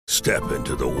Step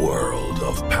into the world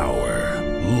of power,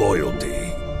 loyalty,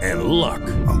 and luck.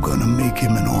 I'm gonna make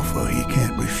him an offer he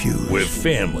can't refuse. With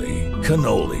family,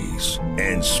 cannolis,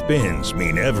 and spins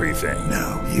mean everything.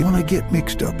 Now, you wanna get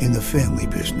mixed up in the family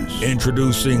business.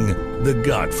 Introducing The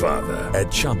Godfather at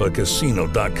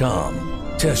ChumbaCasino.com.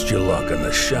 Test your luck in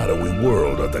the shadowy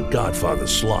world of The Godfather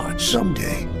slot.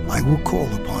 Someday, I will call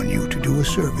upon you to do a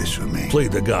service for me. Play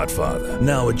The Godfather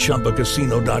now at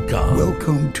ChumbaCasino.com.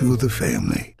 Welcome to the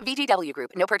family. VGW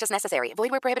Group. No purchase necessary. Void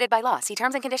where prohibited by law. See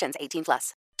terms and conditions.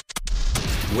 18+.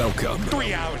 Welcome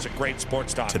 3 hours of great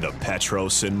sports talk to the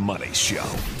Petros and Money Show.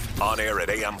 On air at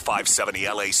AM 570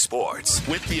 LA Sports.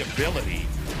 with the ability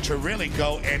to really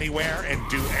go anywhere and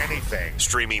do anything.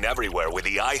 Streaming everywhere with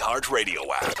the iHeartRadio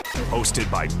app. Hosted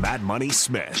by Mad Money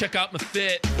Smith. Check out my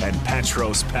fit. And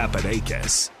Petros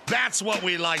Papadakis. That's what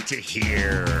we like to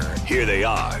hear. Here they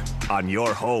are on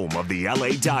your home of the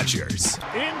LA Dodgers.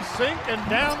 In sync and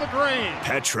down the drain.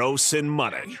 Petros and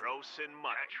Money.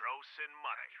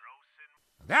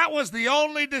 That was the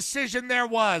only decision there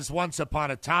was once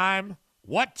upon a time.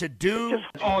 What to do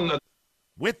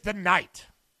with the night.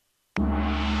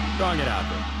 Throwing it out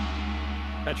there.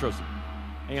 Petros,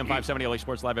 AM 570 LA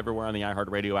Sports Live everywhere on the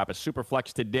iHeartRadio app. A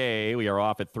Superflex today. We are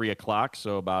off at 3 o'clock,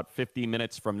 so about 50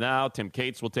 minutes from now, Tim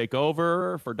Cates will take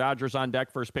over for Dodgers on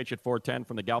Deck. First pitch at 4:10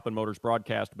 from the Galpin Motors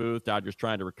broadcast booth. Dodgers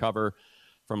trying to recover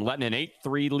from letting an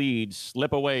 8-3 lead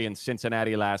slip away in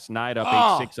Cincinnati last night, up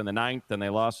 8-6 in the ninth, and they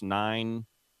lost 9-8,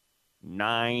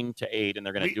 and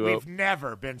they're going to do it. We've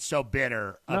never been so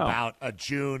bitter about a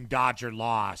June Dodger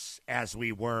loss as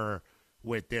we were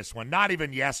with this one. Not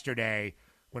even yesterday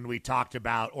when we talked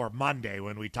about, or Monday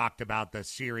when we talked about the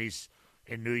series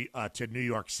in to New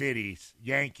York City's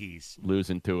Yankees.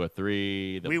 Losing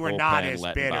 2-3. We were not as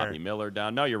letting bitter. Bobby Miller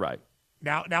down. No, you're right.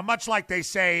 Now, much like they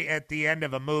say at the end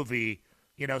of a movie,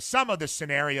 you know, some of the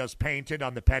scenarios painted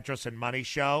on the Petros and Money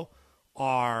Show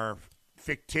are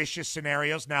fictitious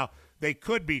scenarios. Now, they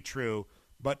could be true,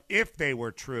 but if they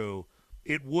were true,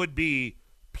 it would be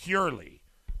purely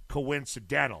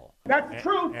coincidental. That's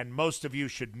true. And most of you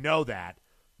should know that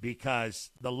because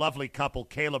the lovely couple,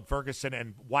 Caleb Ferguson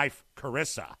and wife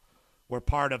Carissa, were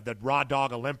part of the Raw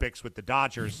Dog Olympics with the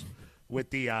Dodgers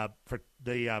with the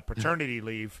paternity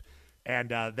leave, and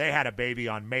they had a baby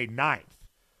on May 9th.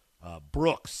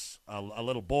 Brooks, a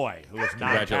little boy who is 9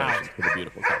 pounds. Congratulations to the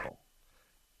beautiful couple.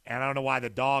 And I don't know why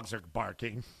the dogs are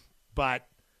barking, but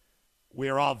we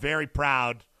are all very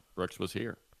proud. Brooks was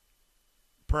here.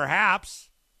 Perhaps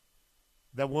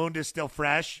the wound is still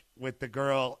fresh with the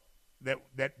girl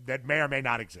that may or may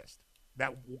not exist.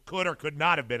 That could or could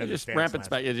not have been in the stands.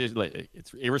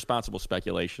 It's irresponsible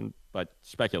speculation, but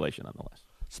speculation nonetheless.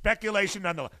 Speculation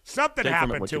nonetheless. Something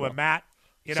happened to him, Matt.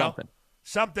 You know,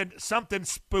 something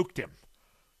spooked him,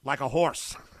 like a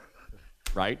horse.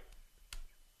 Right?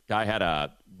 Guy had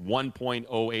a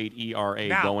 1.08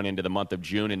 ERA going into the month of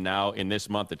June, and now in this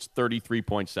month it's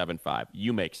 33.75.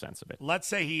 You make sense of it. Let's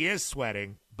say he is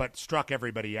sweating, but struck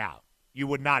everybody out. You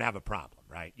would not have a problem,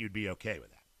 right? You'd be okay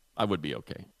with that. I would be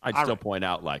okay. I'd still point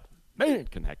out, like, man,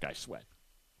 can that guy sweat?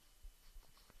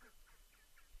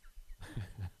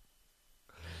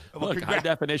 Look,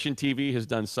 high-definition TV has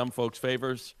done some folks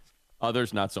favors,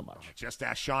 others not so much. Just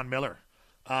ask Sean Miller.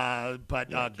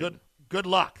 Good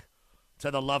luck to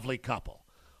the lovely couple.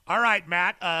 All right,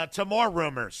 Matt, to more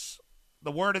rumors.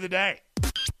 The word of the day.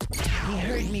 He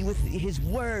heard me with his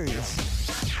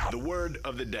words. The word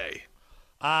of the day.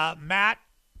 Matt,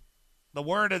 the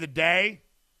word of the day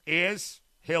is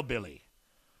hillbilly.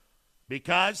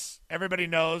 Because everybody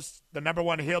knows the number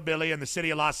one hillbilly in the city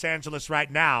of Los Angeles right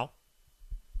now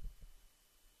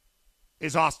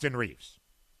is Austin Reeves.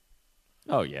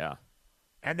 Oh, yeah.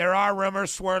 And there are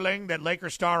rumors swirling that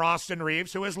Laker star Austin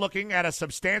Reeves, who is looking at a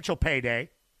substantial payday,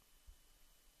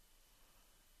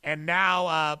 and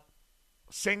now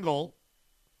single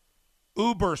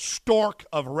uber stork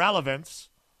of relevance,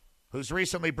 who's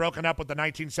recently broken up with the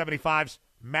 1975's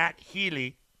Matt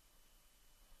Healy.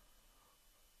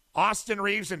 Austin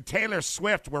Reeves and Taylor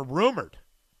Swift were rumored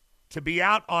to be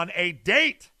out on a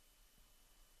date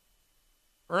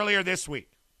earlier this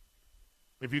week,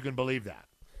 if you can believe that.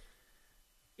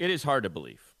 It is hard to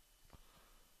believe.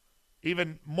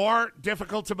 Even more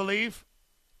difficult to believe,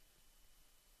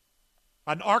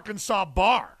 an Arkansas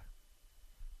bar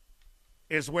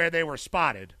is where they were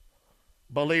spotted,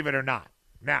 believe it or not.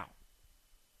 Now,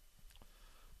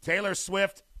 Taylor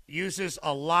Swift uses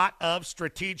a lot of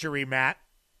strategery, Matt,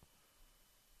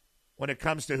 when it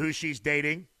comes to who she's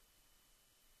dating,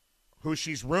 who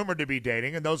she's rumored to be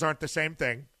dating, and those aren't the same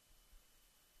thing,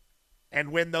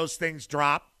 and when those things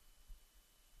drop,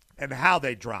 and how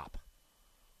they drop.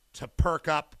 to perk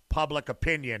up public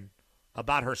opinion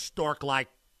about her stork-like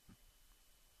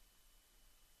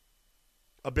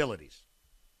abilities.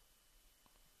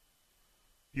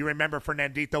 You remember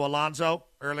Fernandito Alonso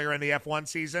earlier in the F1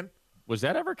 season? Was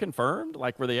that ever confirmed?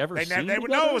 Like, were they ever seen together?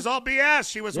 No, it was all BS.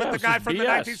 She was with the guy from the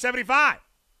 1975.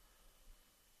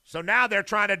 So now they're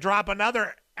trying to drop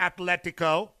another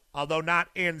Atletico, although not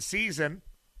in season,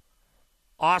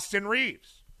 Austin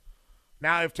Reeves.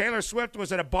 Now, if Taylor Swift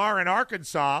was at a bar in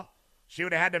Arkansas, she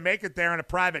would have had to make it there in a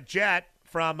private jet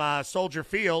from Soldier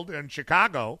Field in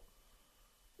Chicago,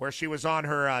 where she was on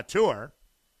her tour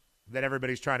that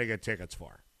everybody's trying to get tickets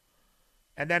for.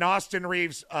 And then Austin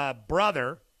Reeves'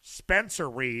 brother, Spencer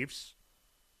Reeves,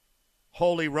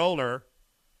 Holy Roller,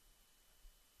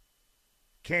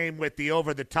 came with the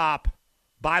over-the-top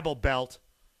Bible Belt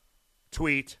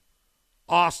tweet,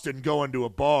 Austin going to a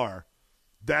bar.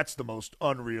 That's the most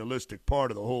unrealistic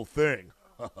part of the whole thing.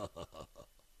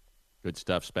 Good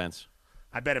stuff, Spence.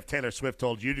 I bet if Taylor Swift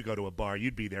told you to go to a bar,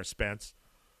 you'd be there, Spence,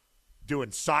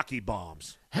 doing sake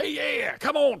bombs. Hey, yeah,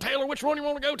 come on, Taylor, which one you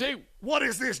want to go to? What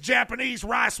is this Japanese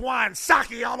rice wine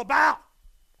sake all about?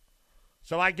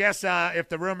 So I guess if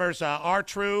the rumors are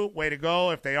true, way to go.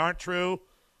 If they aren't true,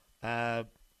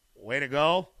 way to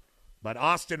go. But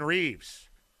Austin Reeves,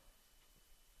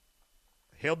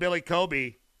 Hillbilly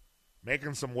Kobe,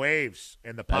 making some waves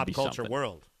in the pop culture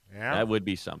world. Yeah, that would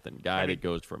be something. Guy that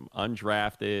goes from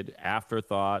undrafted,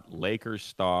 afterthought, Lakers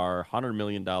star, $100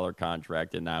 million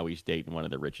contract, and now he's dating one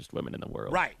of the richest women in the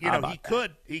world. Right.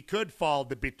 He could fall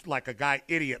to be like a guy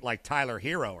idiot like Tyler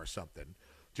Hero or something.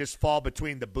 Just fall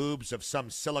between the boobs of some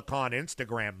silicone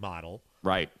Instagram model.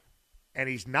 Right. And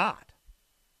he's not.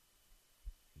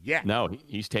 Yeah. No,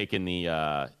 he's taking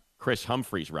the Chris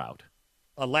Humphries route.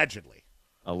 Allegedly.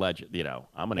 I'm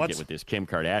going to get with this Kim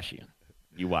Kardashian.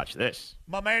 You watch this.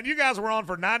 My man, you guys were on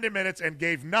for 90 minutes and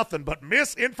gave nothing but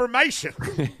misinformation.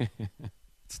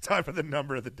 It's time for the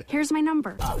number of the day. Here's my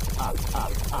number.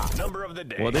 Number of the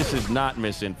day. Well, this is not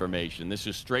misinformation. This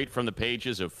is straight from the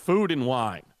pages of Food and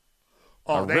Wine.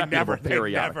 Oh, they never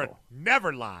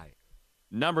lie.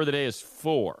 Number of the day is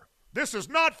 4. This is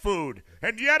not food,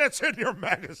 and yet it's in your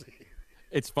magazine.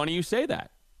 It's funny you say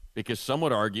that, because some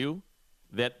would argue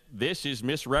that this is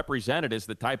misrepresented as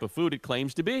the type of food it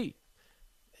claims to be.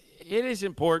 It is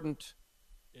important,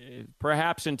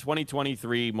 perhaps in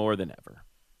 2023 more than ever,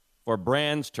 for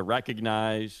brands to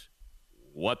recognize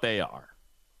what they are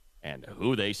and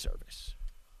who they service.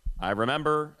 I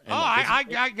remember.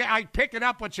 I picking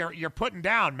up what you're putting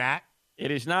down, Matt.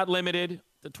 It is not limited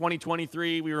to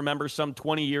 2023. We remember some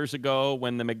 20 years ago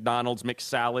when the McDonald's mixed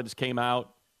salads came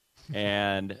out,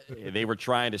 and they were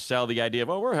trying to sell the idea of,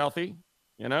 oh, we're healthy.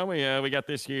 We got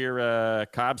this here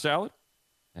Cobb salad,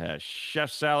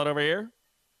 chef salad over here,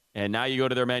 and now you go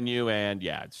to their menu, and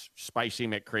it's spicy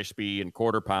McCrispy and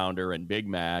Quarter Pounder and Big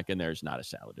Mac, and there's not a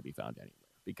salad to be found anywhere.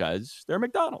 Because they're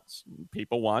McDonald's.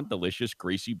 People want delicious,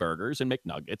 greasy burgers and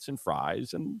McNuggets and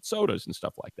fries and sodas and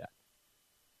stuff like that.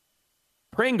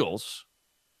 Pringles,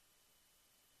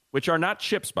 which are not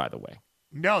chips, by the way.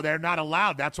 No, they're not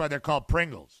allowed. That's why they're called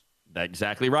Pringles. That's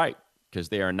exactly right, because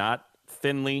they are not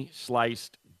thinly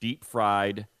sliced,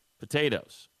 deep-fried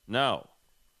potatoes. No,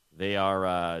 they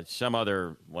are some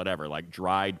other whatever, like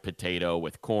dried potato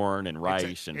with corn and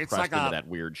rice and pressed into that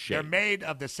weird shape. They're made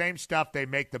of the same stuff they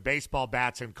make the baseball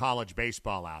bats in college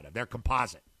baseball out of. They're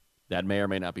composite. That may or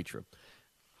may not be true.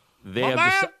 They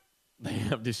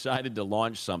have decided to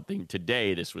launch something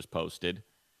today. This was posted.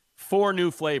 4 new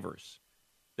flavors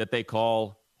that they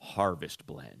call Harvest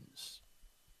Blends,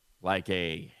 like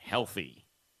a healthy,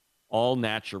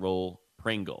 all-natural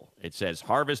Pringle. It says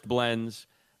Harvest Blends,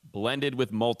 blended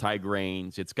with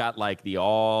multigrains. It's got like the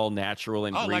all-natural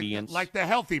ingredients. Like the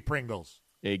healthy Pringles.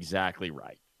 Exactly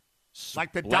right.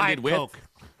 Like the Diet Coke.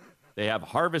 They have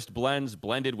Harvest Blends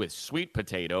blended with sweet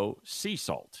potato, sea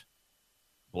salt.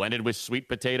 Blended with sweet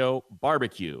potato,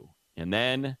 barbecue. And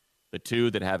then the 2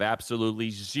 that have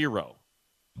absolutely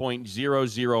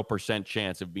 0.00%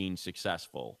 chance of being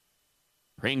successful.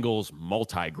 Pringles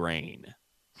Multigrain.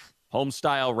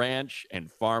 Homestyle Ranch and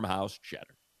Farmhouse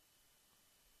Cheddar.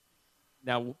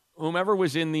 Now, whomever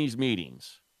was in these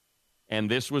meetings and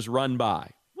this was run by,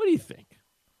 what do you think?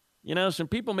 Some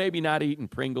people maybe not eating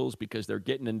Pringles because they're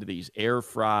getting into these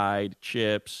air-fried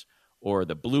chips or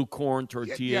the blue corn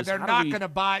tortillas. Yeah, they're not going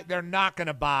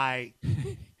to buy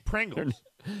Pringles.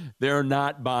 They're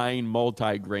not buying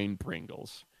multi-grain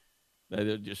Pringles.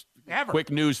 They're just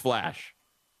quick news flash.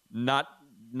 Not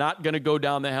going to go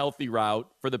down the healthy route.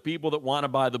 For the people that want to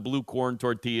buy the blue corn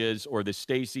tortillas or the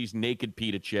Stacy's Naked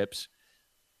Pita chips,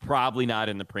 probably not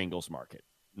in the Pringles market,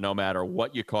 no matter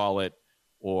what you call it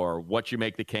or what you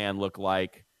make the can look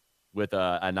like with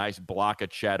a nice block of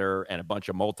cheddar and a bunch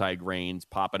of multi-grains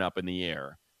popping up in the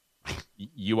air.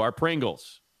 You are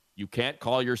Pringles. You can't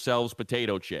call yourselves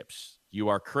potato chips. You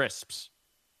are crisps.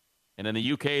 And in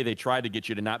the UK, they tried to get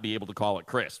you to not be able to call it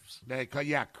crisps.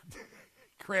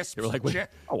 Crisps. They were like,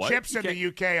 chips in the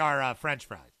UK are French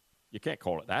fries. You can't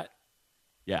call it that.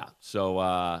 Yeah,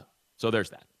 so there's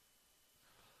that.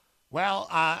 Well,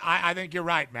 I think you're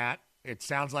right, Matt. It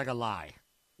sounds like a lie.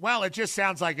 Well, it just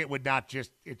sounds like it would not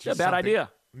just – it's just a bad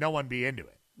idea. No one be into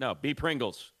it. No, be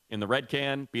Pringles in the red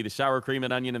can, be the sour cream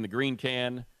and onion in the green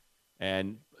can,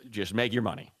 and just make your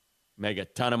money. Make a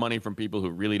ton of money from people who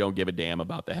really don't give a damn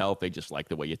about the health. They just like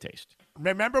the way you taste.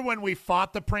 Remember when we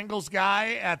fought the Pringles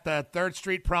guy at the 3rd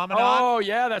Street Promenade? Oh,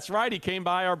 yeah, that's right. He came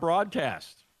by our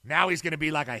broadcast. Now he's going to be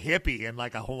like a hippie in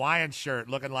like a Hawaiian shirt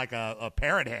looking like a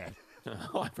parrot head.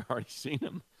 Oh, I've already seen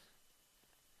him.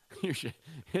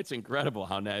 It's incredible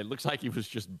how now it looks like he was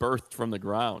just birthed from the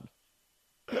ground.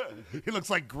 He looks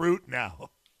like Groot now.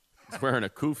 He's wearing a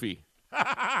kufi.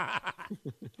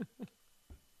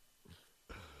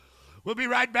 We'll be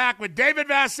right back with David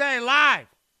Vassegh live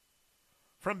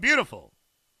from beautiful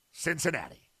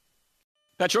Cincinnati.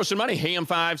 Petros and Money, AM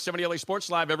 570 LA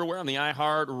Sports Live everywhere on the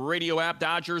iHeart Radio app.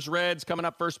 Dodgers Reds coming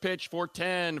up first pitch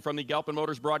 4:10 from the Galpin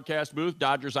Motors broadcast booth.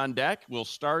 Dodgers on deck. We'll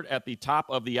start at the top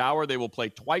of the hour. They will play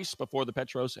twice before the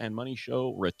Petros and Money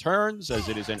show returns, as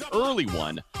it is an early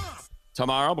one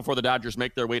tomorrow before the Dodgers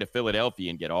make their way to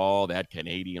Philadelphia and get all that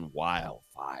Canadian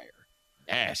wildfire.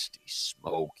 Nasty,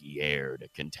 smoky air to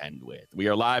contend with. We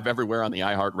are live everywhere on the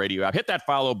iHeartRadio app. Hit that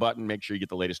follow button. Make sure you get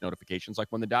the latest notifications, like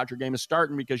when the Dodger game is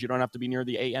starting, because you don't have to be near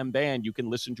the AM band. You can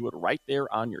listen to it right there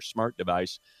on your smart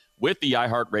device with the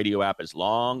iHeartRadio app, as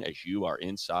long as you are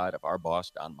inside of our boss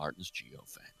Don Martin's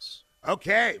geofence.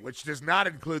 Okay, which does not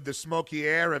include the smoky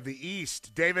air of the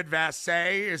East. David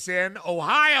Vassegh is in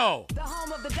Ohio. The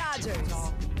home of the Dodgers.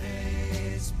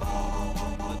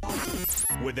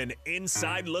 With an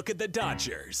inside look at the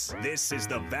Dodgers, this is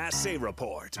the Vassegh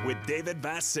Report with David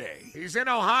Vassegh. He's in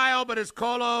Ohio, but his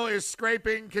colo is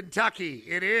scraping Kentucky.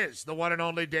 It is the one and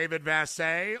only David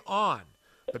Vassegh on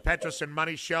the Petros and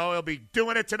Money Show. He'll be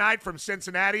doing it tonight from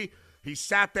Cincinnati. He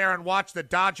sat there and watched the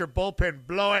Dodger bullpen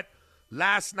blow it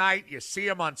last night. You see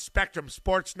him on Spectrum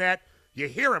Sportsnet. You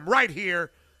hear him right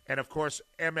here. And, of course,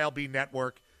 MLB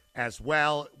Network as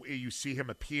well. You see him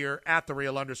appear at the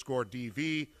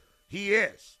 @real_DV. He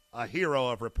is a hero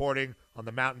of reporting on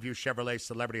the Mountain View Chevrolet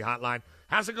Celebrity Hotline.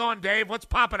 How's it going, Dave? What's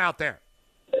popping out there?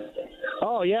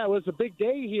 Oh, yeah, it was a big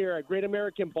day here at Great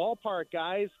American Ballpark,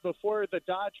 guys. Before the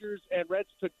Dodgers and Reds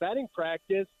took batting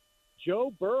practice,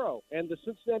 Joe Burrow and the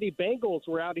Cincinnati Bengals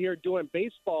were out here doing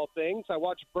baseball things. I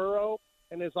watched Burrow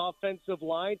and his offensive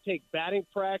line take batting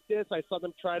practice. I saw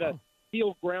them try to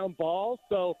steal ground balls.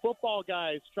 So football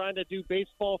guys trying to do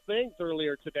baseball things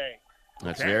earlier today.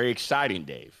 That's very exciting,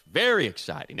 Dave. Very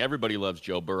exciting. Everybody loves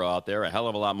Joe Burrow out there a hell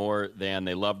of a lot more than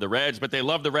they love the Reds. But they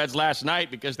loved the Reds last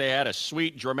night because they had a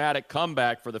sweet, dramatic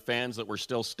comeback for the fans that were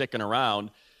still sticking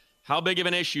around. How big of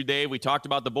an issue, Dave, we talked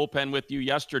about the bullpen with you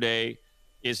yesterday,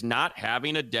 is not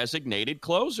having a designated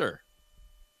closer?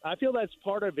 I feel that's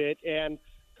part of it. And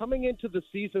coming into the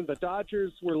season, the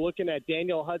Dodgers were looking at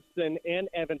Daniel Hudson and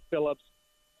Evan Phillips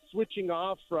switching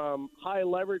off from high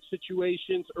leverage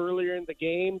situations earlier in the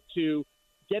game to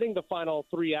getting the final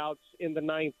 3 outs in the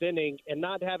 9th inning, and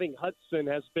not having Hudson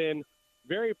has been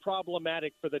very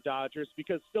problematic for the Dodgers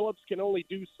because Phillips can only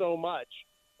do so much.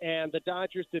 And the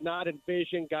Dodgers did not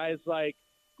envision guys like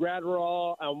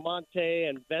Graterol, Almonte,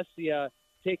 and Vassegh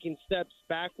taking steps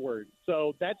backward.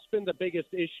 So that's been the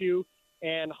biggest issue.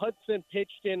 And Hudson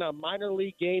pitched in a minor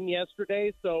league game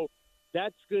yesterday, so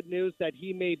that's good news that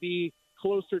he may be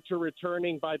closer to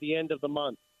returning by the end of the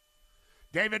month.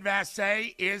 David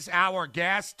Vassegh is our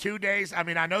guest. 2 days. I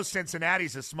mean, I know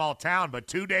Cincinnati's a small town, but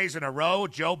 2 days in a row,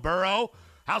 Joe Burrow.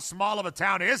 How small of a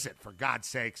town is it, for God's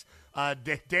sakes?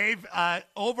 Dave,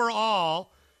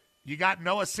 overall, you got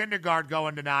Noah Syndergaard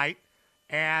going tonight,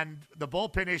 and the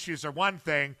bullpen issues are one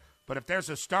thing, but if there's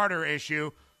a starter issue,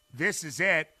 this is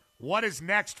it. What is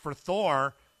next for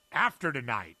Thor after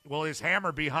tonight? Will his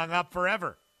hammer be hung up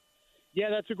forever? Yeah,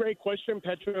 that's a great question,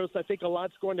 Petros. I think a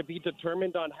lot's going to be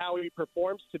determined on how he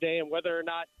performs today and whether or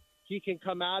not he can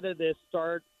come out of this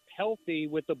start healthy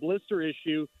with the blister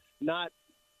issue not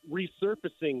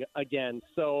resurfacing again.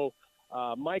 So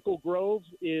Michael Grove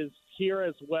is here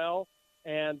as well,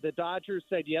 and the Dodgers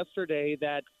said yesterday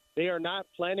that they are not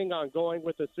planning on going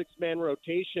with a 6-man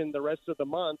rotation the rest of the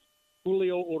month.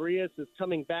 Julio Urias is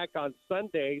coming back on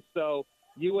Sunday, so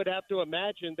you would have to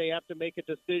imagine they have to make a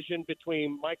decision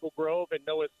between Michael Grove and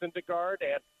Noah Syndergaard.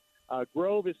 And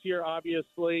Grove is here,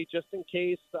 obviously, just in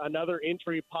case another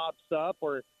injury pops up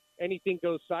or anything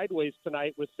goes sideways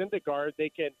tonight with Syndergaard. They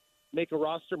can make a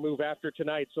roster move after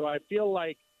tonight. So I feel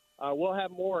like we'll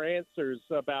have more answers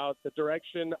about the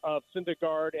direction of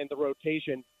Syndergaard and the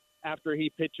rotation after he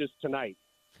pitches tonight.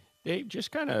 Dave,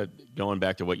 just kind of going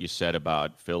back to what you said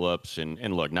about Phillips,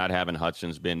 and look, not having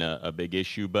Hudson's been a big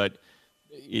issue, but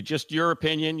just your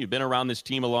opinion. You've been around this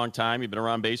team a long time. You've been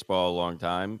around baseball a long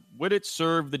time. Would it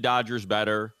serve the Dodgers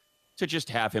better to just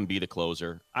have him be the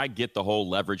closer? I get the whole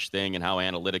leverage thing and how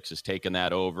analytics has taken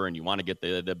that over, and you want to get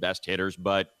the best hitters,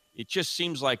 but it just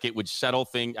seems like it would settle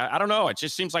things. I don't know. It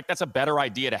just seems like that's a better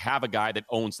idea to have a guy that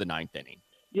owns the ninth inning.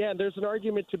 Yeah, there's an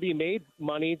argument to be made,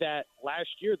 Money, that last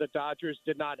year the Dodgers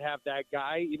did not have that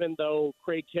guy, even though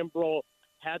Craig Kimbrell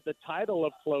had the title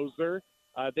of closer.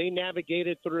 They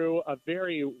navigated through a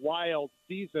very wild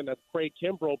season of Craig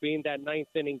Kimbrell being that ninth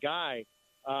inning guy.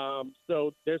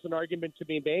 So there's an argument to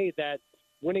be made that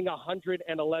winning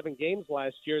 111 games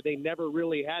last year, they never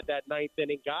really had that ninth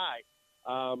inning guy.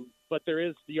 But there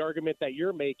is the argument that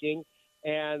you're making.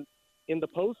 And in the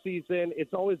postseason,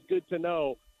 it's always good to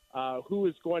know who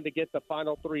is going to get the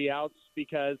final three outs,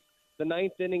 because the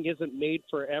ninth inning isn't made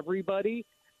for everybody.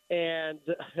 And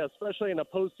especially in a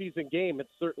postseason game,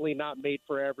 it's certainly not made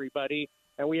for everybody.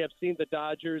 And we have seen the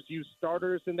Dodgers use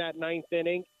starters in that ninth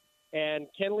inning. And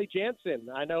Kenley Jansen,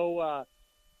 I know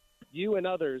you and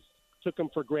others took him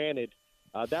for granted.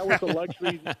 That was a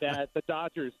luxury that the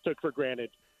Dodgers took for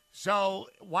granted. So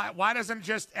why doesn't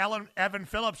just Evan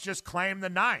Phillips just claim the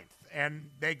ninth and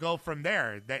they go from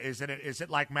there? Is it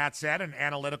like Matt said, an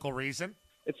analytical reason?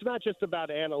 It's not just about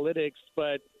analytics,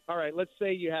 but all right, let's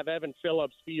say you have Evan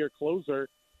Phillips be your closer.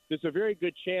 There's a very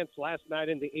good chance last night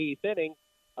in the eighth inning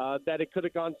that it could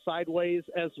have gone sideways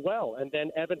as well. And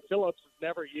then Evan Phillips is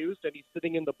never used, and he's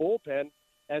sitting in the bullpen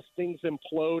as things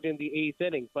implode in the eighth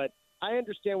inning. But I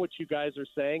understand what you guys are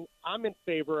saying. I'm in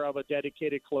favor of a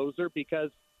dedicated closer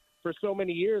because for so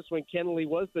many years when Kenley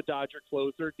was the Dodger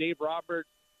closer, Dave Roberts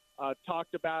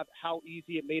talked about how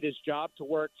easy it made his job to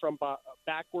work from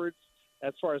backwards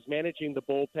as far as managing the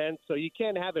bullpen. So you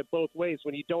can't have it both ways.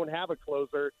 When you don't have a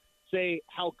closer, say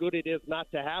how good it is not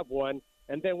to have one.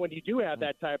 And then when you do have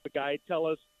that type of guy, tell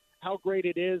us how great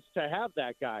it is to have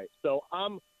that guy. So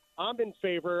I'm in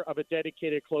favor of a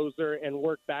dedicated closer and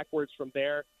work backwards from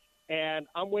there. And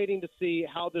I'm waiting to see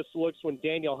how this looks when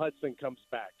Daniel Hudson comes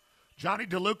back. Johnny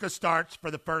DeLuca starts for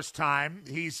the first time.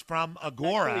 He's from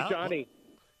Agora. Actually, Johnny.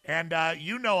 And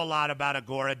you know a lot about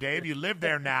Agora, Dave. You live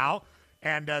there now.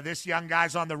 And this young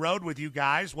guy's on the road with you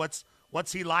guys. What's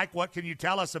he like? What can you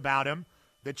tell us about him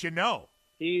that you know?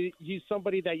 He's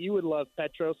somebody that you would love,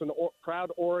 Petros, a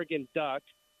proud Oregon Duck.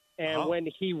 And when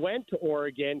he went to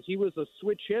Oregon, he was a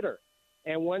switch hitter.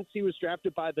 And once he was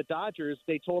drafted by the Dodgers,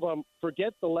 they told him,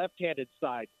 forget the left-handed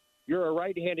side. You're a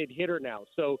right-handed hitter now.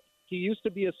 So he used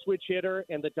to be a switch hitter,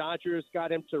 and the Dodgers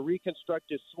got him to reconstruct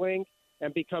his swing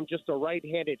and become just a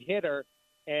right-handed hitter.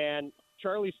 And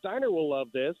Charlie Steiner will love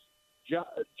this.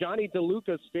 Johnny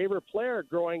DeLuca's favorite player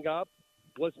growing up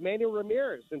was Manny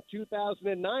Ramirez in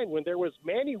 2009 when there was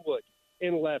Manny Wood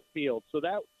in left field. So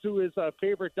that's who his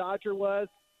favorite Dodger was.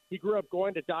 He grew up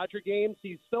going to Dodger games.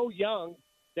 He's so young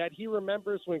that he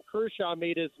remembers when Kershaw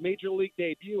made his major league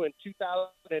debut in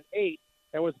 2008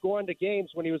 and was going to games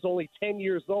when he was only 10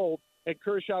 years old, and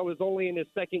Kershaw was only in his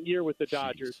second year with the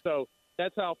Dodgers. So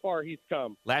that's how far he's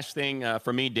come. Last thing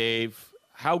for me, Dave.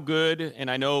 How good, and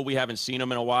I know we haven't seen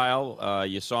him in a while.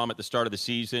 You saw him at the start of the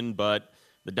season, but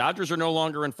the Dodgers are no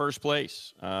longer in first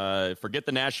place. Forget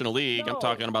the National League. I'm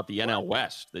talking about the NL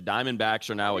West. The Diamondbacks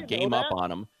are now a game up on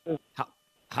them.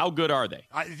 How good are they?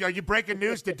 Are you breaking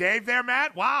news to Dave there,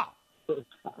 Matt? Wow.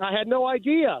 I had no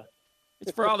idea.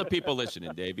 It's for all the people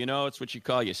listening, Dave. You know, it's what you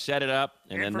call you set it up,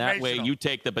 and then that way you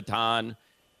take the baton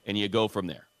and you go from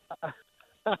there.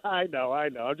 I know.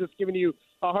 I'm just giving you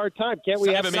a hard time. Can't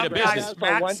we have some guys,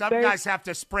 Matt, some guys have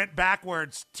to sprint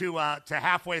backwards to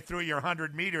halfway through your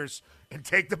 100 meters and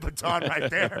take the baton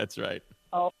right there. That's right.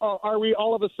 Are we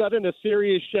all of a sudden a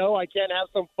serious show? I can't have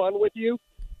some fun with you?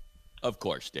 Of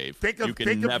course, Dave. You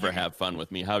can never have fun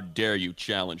with me. How dare you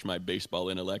challenge my baseball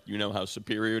intellect? You know how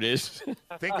superior it is.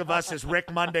 Think of us as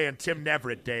Rick Monday and Tim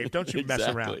Neverett, Dave. Don't you mess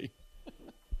around.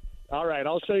 All right,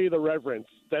 I'll show you the reverence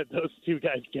that those two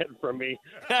guys get from me.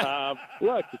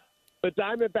 Look, the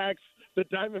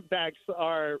Diamondbacks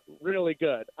are really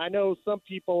good. I know some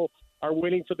people are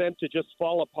waiting for them to just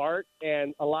fall apart,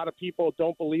 and a lot of people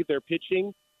don't believe their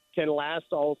pitching can last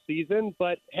all season.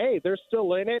 But, hey, they're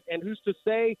still in it, and who's to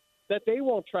say that they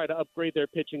won't try to upgrade their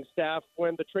pitching staff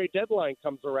when the trade deadline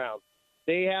comes around?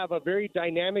 They have a very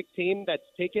dynamic team that's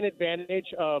taken advantage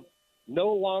of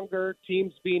no longer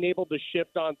teams being able to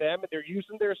shift on them, and they're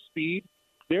using their speed.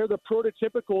 They're the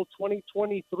prototypical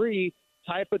 2023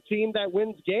 type of team that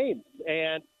wins games,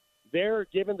 and they're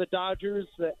giving the Dodgers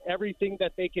everything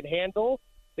that they can handle.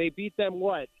 They beat them,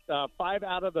 5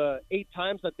 out of the 8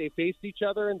 times that they faced each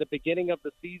other in the beginning of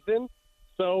the season.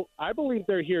 So I believe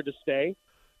they're here to stay.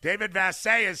 David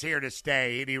Vassegh is here to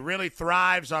stay, and he really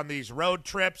thrives on these road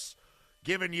trips,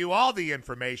 giving you all the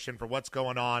information for what's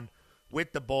going on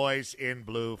with the boys in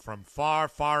blue from far,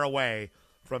 far away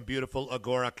from beautiful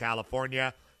Agoura,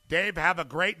 California. Dave, have a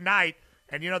great night.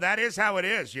 And, that is how it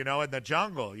is, in the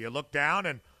jungle. You look down,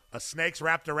 and a snake's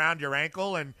wrapped around your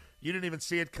ankle, and you didn't even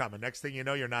see it coming. Next thing you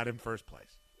know, you're not in first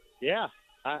place. Yeah,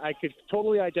 I could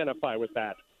totally identify with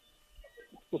that.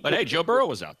 But, hey, Joe Burrow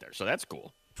was out there, so that's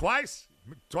cool. Twice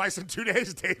in 2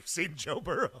 days, Dave, seen Joe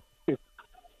Burrow.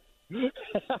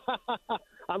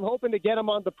 I'm hoping to get him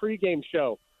on the pregame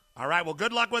show. All right, well,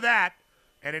 good luck with that,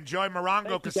 and enjoy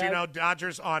Morongo Casino.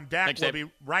 Dodgers on deck. Thanks, we'll Dave.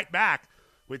 be right back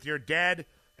with your dead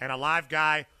and alive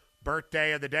guy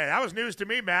birthday of the day. That was news to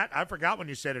me, Matt. I forgot when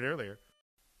you said it earlier.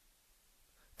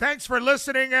 Thanks for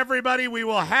listening, everybody. We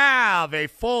will have a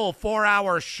full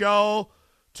 4-hour show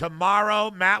tomorrow.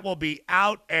 Matt will be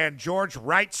out, and George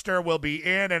Wrightster will be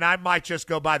in, and I might just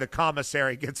go by the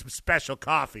commissary and get some special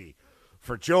coffee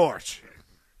for George.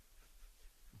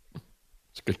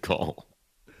 It's a good call.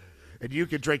 And you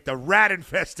can drink the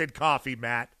rat-infested coffee,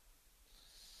 Matt.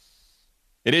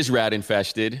 It is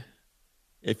rat-infested.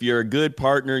 If you're a good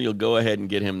partner, you'll go ahead and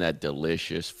get him that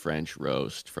delicious French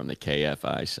roast from the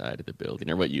KFI side of the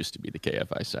building, or what used to be the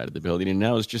KFI side of the building, and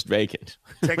now it's just vacant.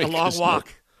 Take a long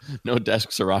walk. No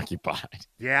desks are occupied.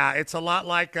 Yeah, it's a lot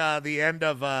like the end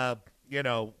of,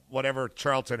 whatever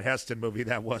Charlton Heston movie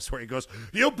that was, where he goes,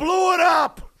 "You blew it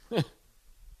up!"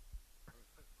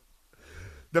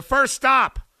 The first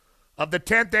stop of the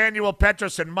 10th annual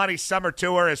Petros and Money Summer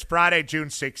Tour is Friday, June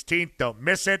 16th. Don't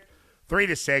miss it. 3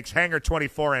 to 6, Hangar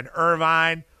 24 in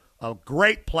Irvine. A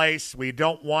great place. We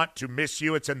don't want to miss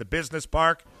you. It's in the business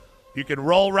park. You can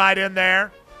roll right in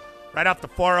there, right off the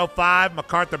 405,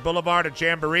 MacArthur Boulevard at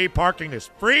Jamboree. Parking is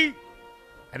free,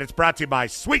 and it's brought to you by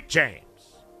Sweet James.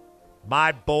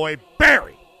 My boy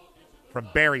Barry from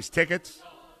Barry's Tickets.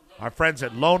 Our friends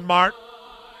at Lone Mart,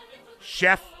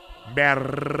 Chef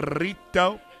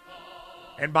Merito,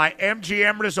 and by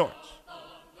MGM Resorts,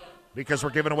 because we're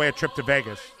giving away a trip to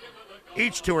Vegas.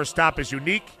 Each tour stop is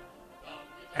unique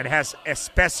and has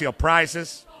especial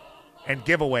prizes and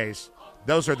giveaways.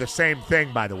 Those are the same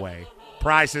thing, by the way,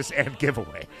 prizes and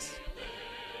giveaways.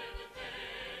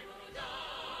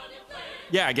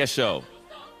 Yeah, I guess so.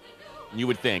 You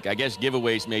would think. I guess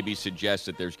giveaways maybe suggest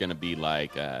that there's going to be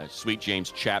like Sweet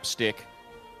James chapstick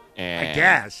and I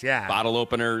guess, yeah. bottle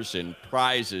openers, and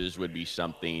prizes would be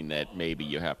something that maybe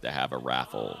you have to have a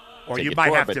raffle. Or you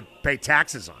might have to pay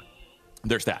taxes on.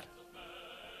 There's that.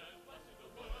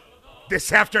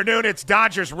 This afternoon, it's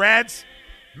Dodgers-Reds.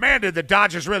 Man, did the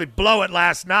Dodgers really blow it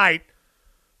last night.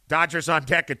 Dodgers on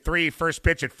deck at 3, first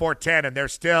pitch at 4:10, and they're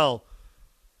still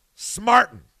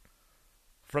smarting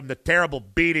from the terrible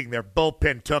beating their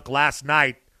bullpen took last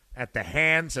night at the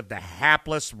hands of the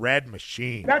hapless Red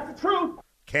Machine. That's the truth.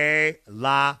 Que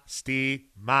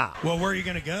lastima. Well, where are you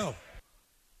going to go?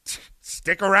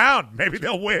 Stick around. Maybe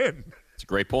they'll win. It's a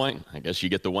great point. I guess you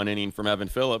get the one inning from Evan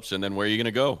Phillips, and then where are you going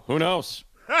to go? Who knows?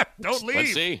 Don't leave.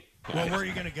 Let's see. Well, where are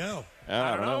you going to go?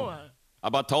 I don't know. How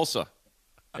about Tulsa?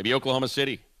 Maybe Oklahoma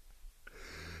City.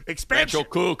 Expansion. Rancho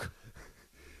Cook.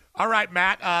 All right,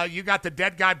 Matt, you got the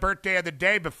dead guy birthday of the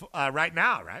day right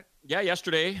now, right? Yeah,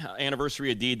 yesterday,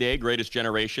 anniversary of D-Day, Greatest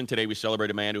Generation. Today we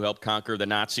celebrate a man who helped conquer the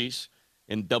Nazis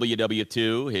in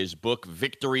WW2. His book,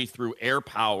 Victory Through Air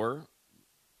Power.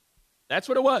 That's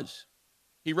what it was.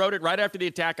 He wrote it right after the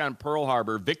attack on Pearl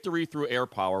Harbor. Victory Through Air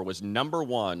Power was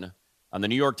 #1 on the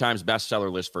New York Times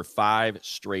bestseller list for 5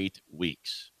 straight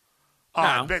weeks.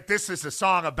 Oh, but this is a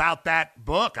song about that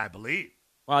book, I believe.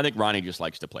 Well, I think Ronnie just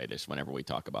likes to play this whenever we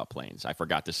talk about planes. I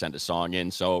forgot to send a song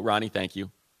in, so Ronnie, thank you.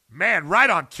 Man, right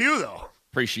on cue, though.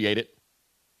 Appreciate it.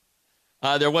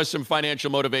 There was some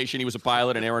financial motivation. He was a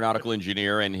pilot, an aeronautical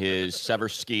engineer, and his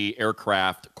Seversky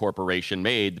Aircraft Corporation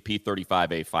made the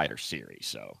P-35A fighter series.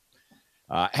 So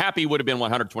happy would have been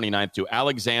 129th to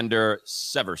Alexander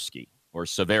Seversky, or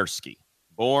Seversky.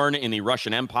 Born in the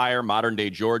Russian Empire, modern-day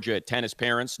Georgia, at 10, his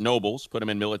parents, nobles, put him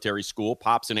in military school.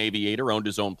 Pop's an aviator, owned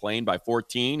his own plane. By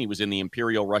 14, he was in the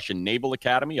Imperial Russian Naval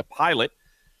Academy, a pilot.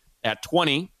 At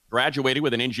 20, graduated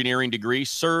with an engineering degree,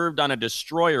 served on a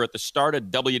destroyer at the start of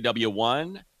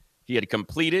WW1. He had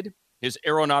completed his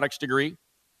aeronautics degree,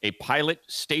 a pilot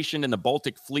stationed in the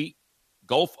Baltic Fleet,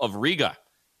 Gulf of Riga.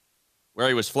 where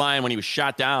he was flying when he was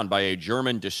shot down by a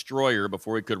German destroyer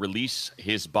before he could release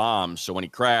his bombs. So when he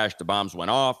crashed, the bombs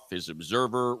went off. His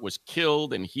observer was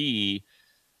killed, and he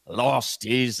lost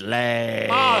his leg.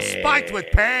 Oh, spiked with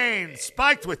pain.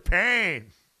 Spiked with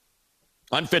pain.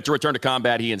 Unfit to return to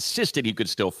combat, he insisted he could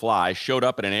still fly, showed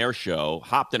up at an air show,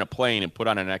 hopped in a plane, and put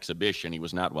on an exhibition. He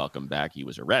was not welcomed back. He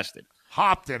was arrested.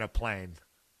 Hopped in a plane.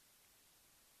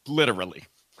 Literally.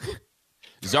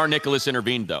 Tsar Nicholas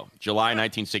intervened, though. July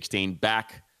 1916,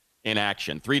 back in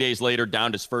action. 3 days later,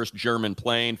 downed his first German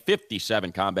plane,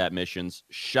 57 combat missions,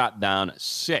 shot down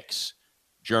 6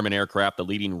 German aircraft, the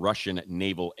leading Russian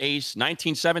naval ace.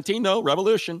 1917, though,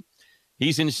 revolution.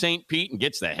 He's in St. Pete and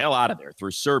gets the hell out of there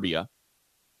through Serbia.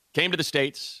 Came to the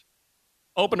States,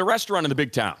 opened a restaurant in the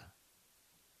big town,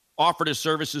 offered his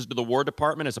services to the War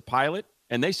Department as a pilot,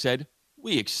 and they said,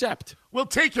 we accept. We'll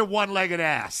take your one-legged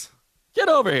ass. Get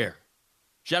over here.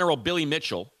 General Billy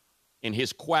Mitchell, in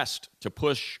his quest to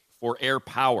push for air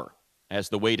power as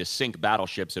the way to sink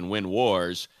battleships and win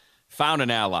wars, found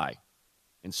an ally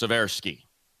in Seversky.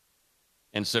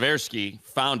 And Seversky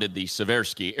founded the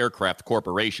Seversky Aircraft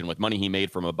Corporation with money he made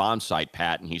from a bomb sight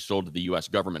patent he sold to the U.S.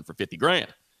 government for $50,000.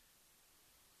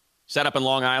 Set up in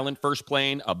Long Island, first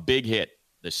plane, a big hit,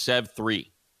 the Sev-3.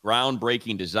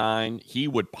 Groundbreaking design. He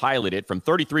would pilot it from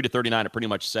 33 to 39. It pretty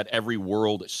much set every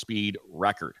world speed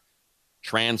record.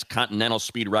 Transcontinental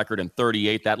speed record in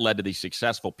 38. That led to the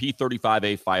successful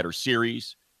P-35A fighter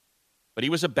series. But he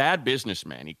was a bad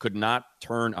businessman. He could not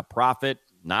turn a profit,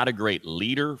 not a great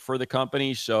leader for the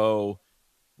company. So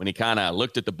when he kind of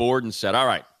looked at the board and said, all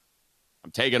right,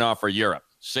 I'm taking off for Europe,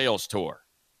 sales tour,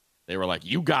 they were like,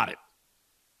 you got it.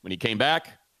 When he came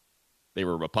back, they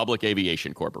were Republic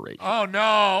Aviation Corporation. Oh, no.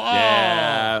 Oh.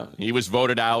 Yeah, he was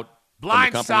voted out.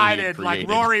 Blindsided like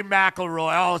Rory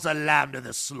McIlroy. Oh, it's a lamb to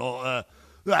the slaughter.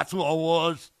 That's what it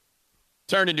was.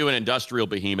 Turned into an industrial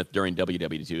behemoth during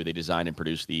WW2. They designed and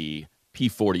produced the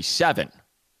P-47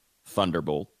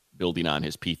 Thunderbolt, building on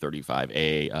his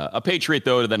P-35A. A patriot,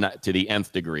 though, to the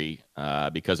nth degree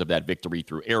because of that victory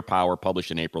through air power, published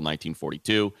in April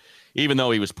 1942. Even though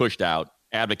he was pushed out,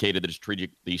 advocated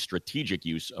the strategic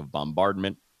use of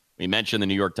bombardment. We mentioned the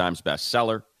New York Times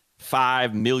bestseller,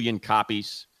 5 million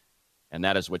copies, and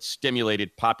that is what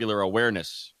stimulated popular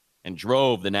awareness and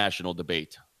drove the national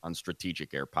debate on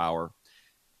strategic air power.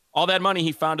 All that money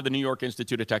he founded the New York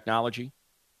Institute of Technology,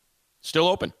 still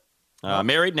open.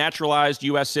 Married, naturalized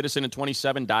U.S. citizen in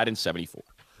 27, died in 74.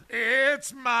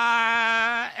 It's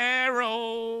my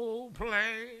aeroplane.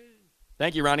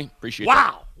 Thank you, Ronnie. Appreciate it.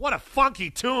 Wow, what a funky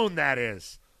tune that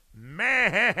is.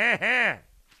 Man.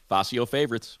 Vassegh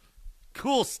favorites.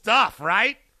 Cool stuff,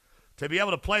 right? To be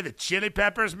able to play the Chili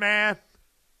Peppers, man.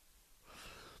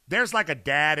 There's like a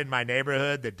dad in my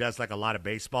neighborhood that does like a lot of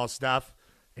baseball stuff,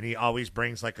 and he always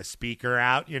brings like a speaker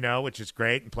out, which is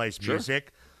great, and plays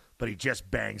music, but he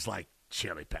just bangs like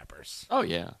Chili Peppers. Oh,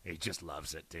 yeah. He just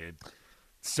loves it, dude.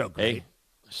 It's so great. Hey.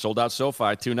 Sold out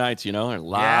SoFi 2 nights, a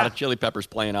lot of Chili Peppers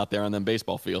playing out there on them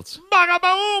baseball fields. Baga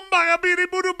boom, baga beady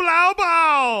boo blow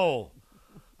bow.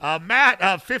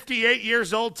 Matt, 58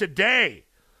 years old today,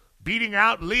 beating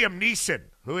out Liam Neeson,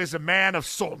 who is a man of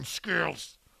certain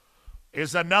skills,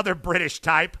 is another British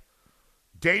type,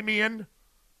 Damien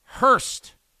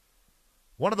Hirst.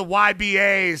 One of the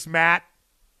YBAs, Matt,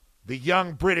 the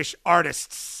young British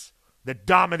artists that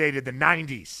dominated the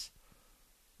 90s.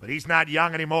 But he's not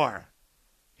young anymore.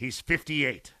 He's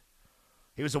 58.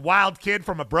 He was a wild kid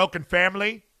from a broken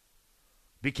family,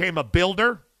 became a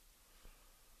builder,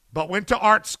 but went to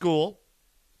art school.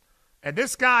 And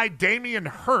this guy, Damien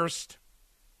Hirst,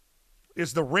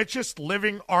 is the richest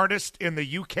living artist in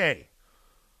the UK,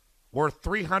 worth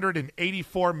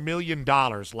 $384 million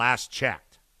last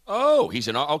checked. Oh,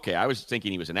 okay. I was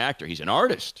thinking he was an actor. He's an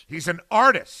artist. He's an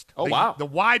artist. Oh, wow. The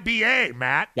YBA,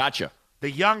 Matt. Gotcha.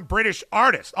 The young British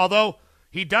artist, although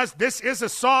this is a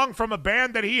song from a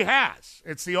band that he has.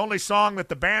 It's the only song that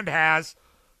the band has,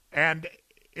 and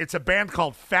it's a band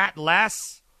called Fat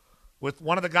Les with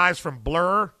one of the guys from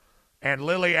Blur and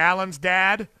Lily Allen's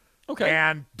dad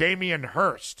and Damien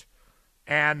Hirst.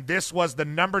 And this was the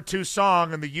number 2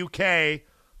 song in the UK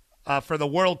for the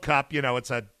World Cup.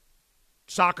 It's a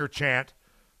soccer chant,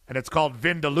 and it's called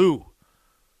Vindaloo.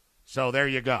 So there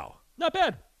you go. Not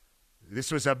bad.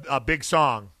 This was a big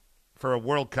song for a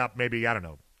World Cup maybe, 8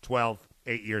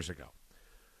 years ago.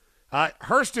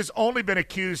 Hirst has only been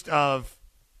accused of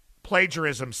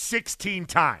plagiarism 16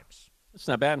 times. That's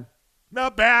not bad.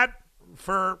 Not bad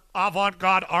for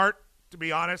avant-garde art, to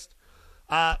be honest.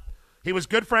 He was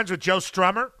good friends with Joe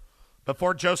Strummer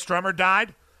before Joe Strummer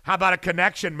died. How about a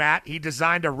connection, Matt? He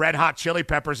designed a Red Hot Chili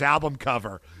Peppers album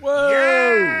cover. Whoa!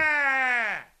 Yeah!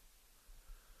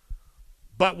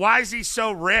 But why is he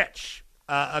so rich?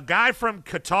 A guy from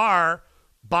Qatar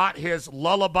bought his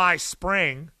Lullaby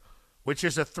Spring, which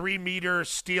is a 3-meter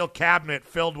steel cabinet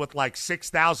filled with like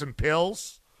 6,000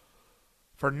 pills,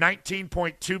 for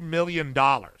 $19.2 million.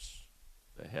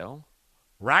 The hell?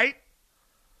 Right?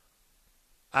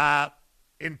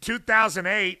 In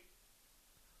 2008,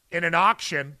 in an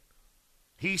auction,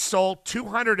 he sold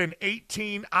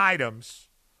 218 items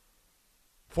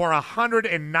for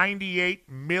 $198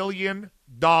 million.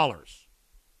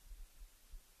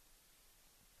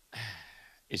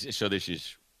 So this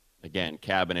is, again,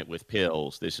 cabinet with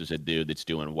pills. This is a dude that's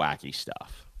doing wacky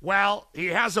stuff. Well, he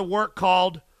has a work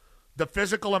called The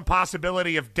Physical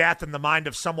Impossibility of Death in the Mind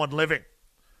of Someone Living,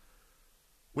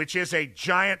 which is a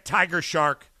giant tiger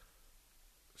shark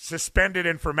suspended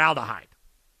in formaldehyde.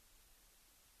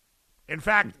 In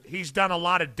fact, he's done a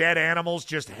lot of dead animals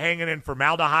just hanging in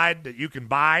formaldehyde that you can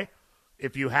buy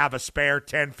if you have a spare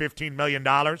 $10, $15 million.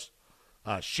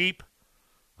 A sheep,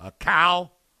 a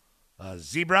cow, a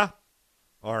zebra,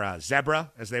 or a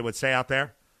zebra, as they would say out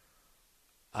there.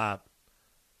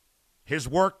 His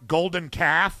work, Golden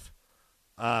Calf,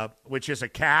 which is a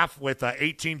calf with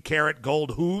 18-karat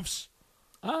gold hooves.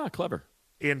 Ah, clever.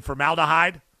 In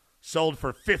formaldehyde, sold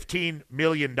for $15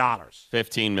 million.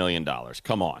 $15 million.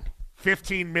 Come on.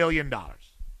 $15 million.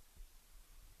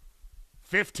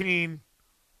 $15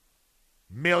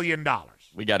 million.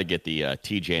 We got to get the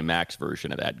TJ Maxx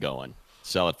version of that going.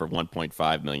 Sell it for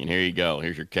 $1.5 million. Here you go.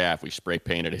 Here's your calf. We spray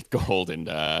painted it gold and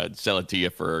sell it to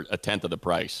you for a tenth of the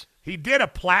price. He did a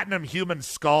platinum human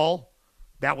skull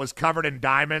that was covered in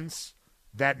diamonds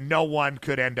that no one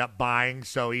could end up buying,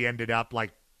 so he ended up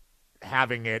like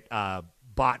having it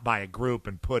bought by a group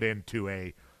and put into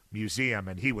a museum,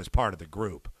 and he was part of the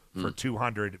group for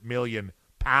 200 million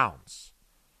pounds.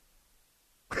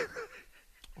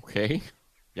 Okay.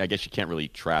 Yeah, I guess you can't really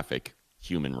traffic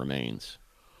human remains.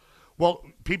 Well,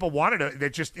 people wanted it.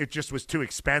 It just was too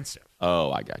expensive.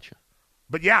 Oh, I got you.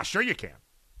 But yeah, sure you can.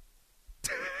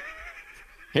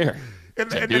 Here.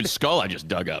 That dude's skull I just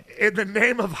dug up. In the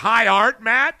name of high art,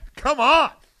 Matt? Come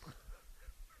on.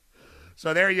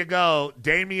 So there you go.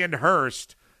 Damien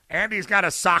Hirst. And he's got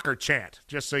a soccer chant,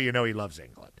 just so you know he loves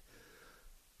England.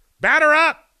 Batter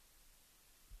up.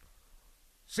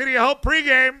 City of Hope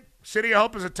pregame. City of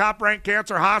Hope is a top-ranked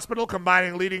cancer hospital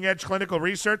combining leading-edge clinical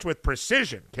research with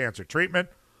precision cancer treatment.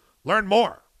 Learn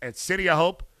more at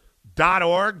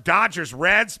cityofhope.org. Dodgers,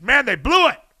 Reds. Man, they blew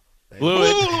it.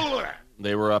 Blew it.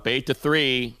 They were up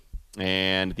 8-3,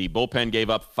 and the bullpen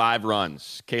gave up 5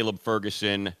 runs. Caleb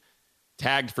Ferguson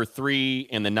tagged for 3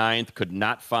 in the 9th, could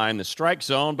not find the strike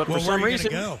zone, but for some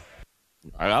reason,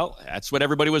 well, that's what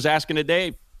everybody was asking to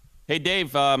Dave. Hey, Dave,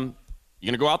 you going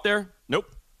to go out there?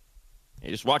 Nope.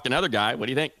 He just walked another guy. What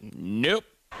do you think? Nope.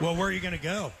 Well, where are you going to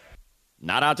go?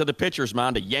 Not out to the pitcher's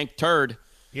mound to yank turd.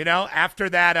 You know, after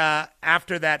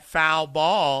that foul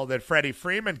ball that Freddie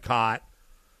Freeman caught,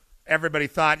 everybody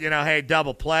thought, hey,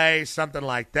 double play, something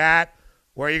like that.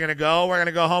 Where are you going to go? We're going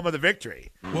to go home with a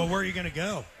victory. Well, where are you going to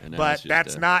go? But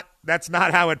that's not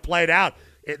how it played out.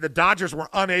 The Dodgers were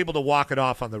unable to walk it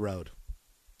off on the road.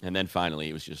 And then finally,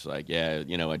 he was just like, yeah,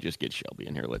 just get Shelby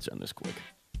in here. Let's end this quick.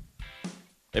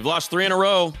 They've lost 3 in a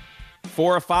row,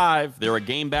 4 of 5. They're a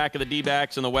game back of the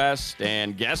D-backs in the West.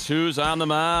 And guess who's on the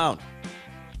mound?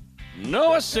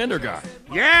 Noah Syndergaard.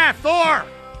 Yeah, Thor.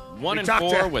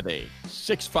 1-4 with a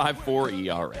 6.54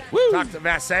 ERA. Woo! Talked to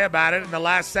Vassegh about it in the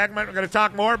last segment. We're going to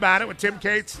talk more about it with Tim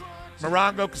Cates.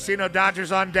 Morongo Casino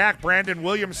Dodgers on deck. Brandon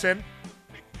Williamson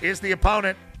is the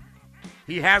opponent.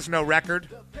 He has no record,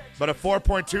 but a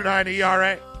 4.29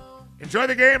 ERA. Enjoy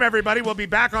the game, everybody. We'll be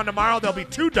back on tomorrow. There'll be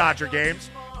 2 Dodger games.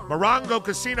 Morongo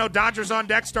Casino Dodgers on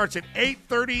deck starts at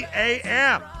 8:30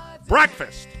 a.m.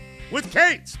 Breakfast with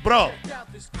Cates, bro.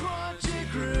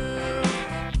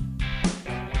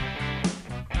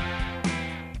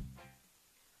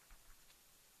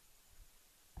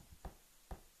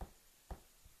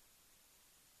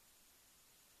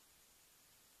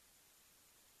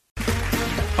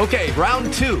 Okay,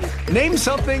 round 2. Name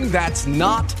something that's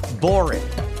not boring.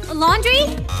 A laundry?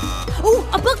 Ooh,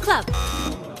 a book club.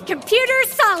 Computer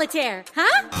solitaire,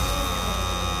 huh?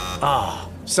 Ah,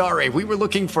 oh, sorry. We were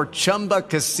looking for Chumba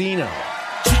Casino.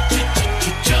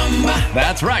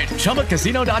 That's right.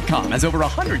 ChumbaCasino.com has over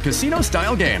 100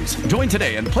 casino-style games. Join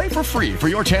today and play for free for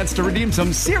your chance to redeem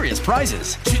some serious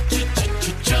prizes.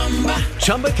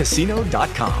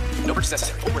 ChumbaCasino.com. No purchase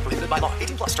necessary. Void where prohibited by law.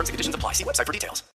 18+ terms and conditions apply. See website for details.